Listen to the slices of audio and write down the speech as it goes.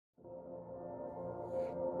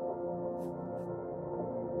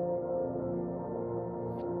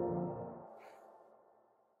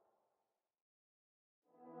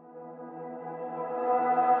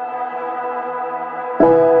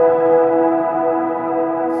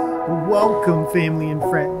Welcome, family and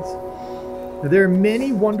friends. Now, there are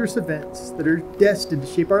many wondrous events that are destined to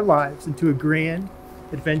shape our lives into a grand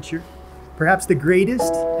adventure. Perhaps the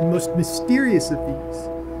greatest and most mysterious of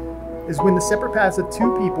these is when the separate paths of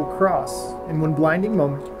two people cross in one blinding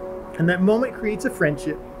moment, and that moment creates a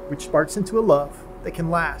friendship which sparks into a love that can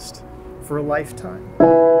last for a lifetime.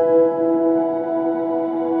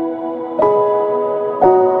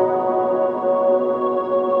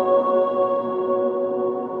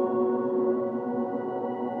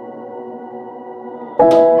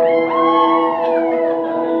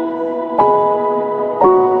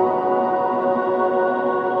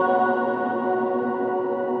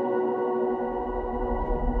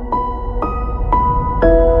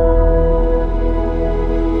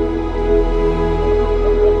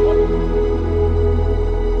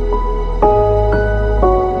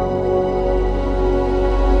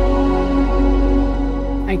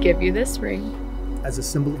 I give you this ring As a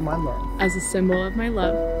symbol of my love. as a symbol of my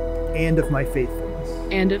love And of my faithfulness.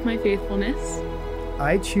 and of my faithfulness.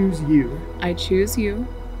 I choose you I choose you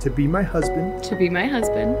to be my husband, to be my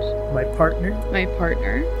husband, my partner, my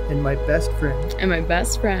partner, and my best friend, and my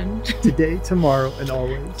best friend, today, tomorrow, and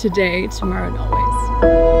always. today, tomorrow, and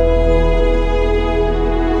always.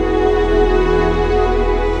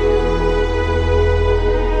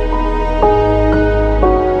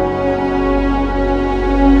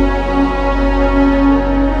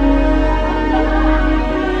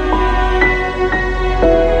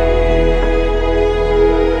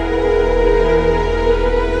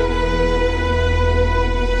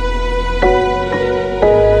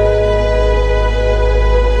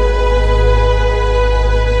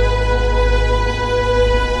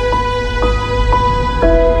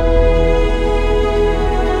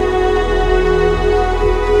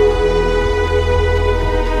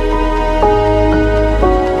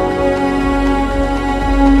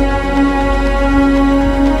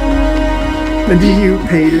 And do you,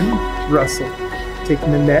 Paden Russell, take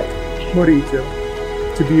Nanette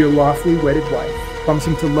Paden to be your lawfully wedded wife,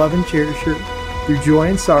 promising to love and cherish her through joy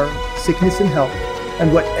and sorrow, sickness and health,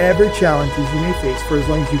 and whatever challenges you may face for as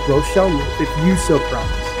long as you both shall live, if you so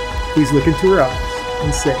promise. Please look into her eyes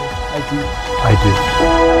and say, I do. I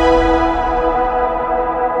do.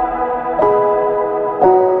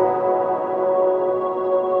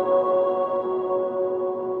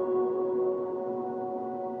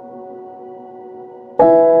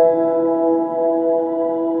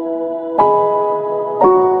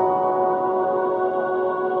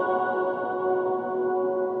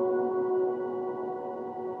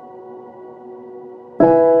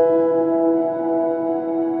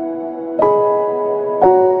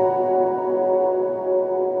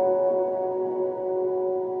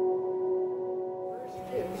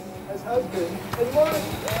 As husband and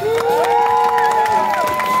wife.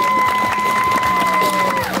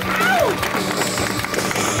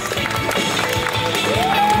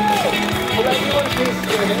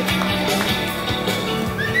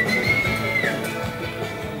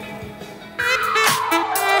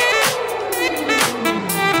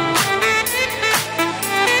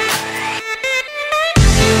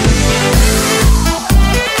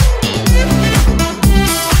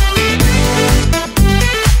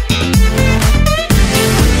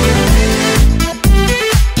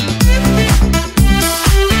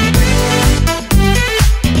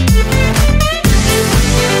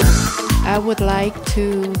 I would like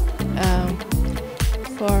to,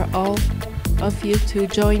 for all of you to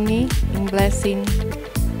join me in blessing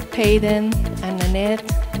Paden and Nanette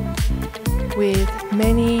with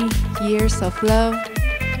many years of love,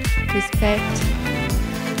 respect,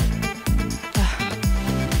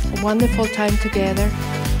 a wonderful time together.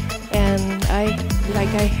 And like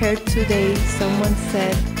I heard today, someone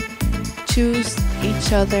said, choose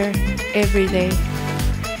each other every day.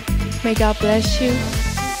 May God bless you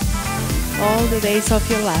all the days of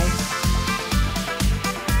your life.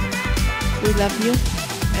 We love you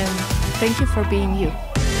and thank you for being you.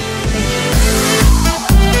 Thank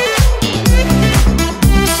you.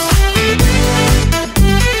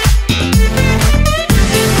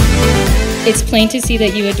 It's plain to see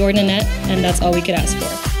that you adore Nanette, and that's all we could ask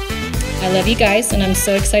for. I love you guys, and I'm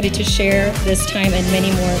so excited to share this time and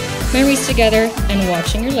many more memories together and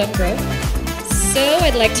watching your love grow. So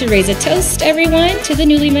I'd like to raise a toast, everyone, to the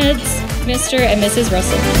newlyweds, Mr. and Mrs.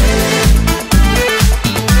 Russell.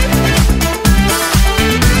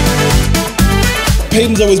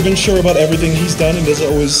 Paden's always been sure about everything he's done, and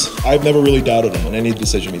I've never really doubted him on any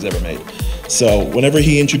decision he's ever made. So whenever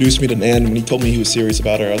he introduced me to Nan, when he told me he was serious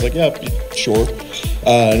about her, I was like, yeah, sure.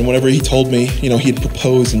 And whenever he told me, you know, he'd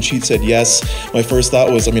proposed and she'd said yes, my first thought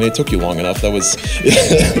was, I mean, it took you long enough. That was,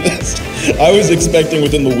 I was expecting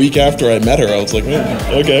within the week after I met her, I was like,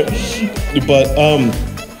 okay. But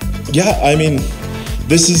yeah, I mean,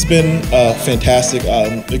 this has been a fantastic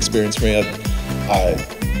experience for me.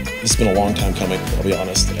 It's been a long time coming, I'll be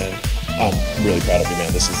honest, and I'm really proud of you,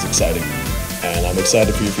 man. This is exciting, and I'm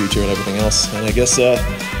excited for your future and everything else. And I guess I'd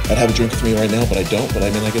have a drink with me right now, but I don't. But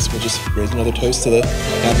I mean, I guess we'll just raise another toast to the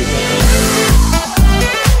happy.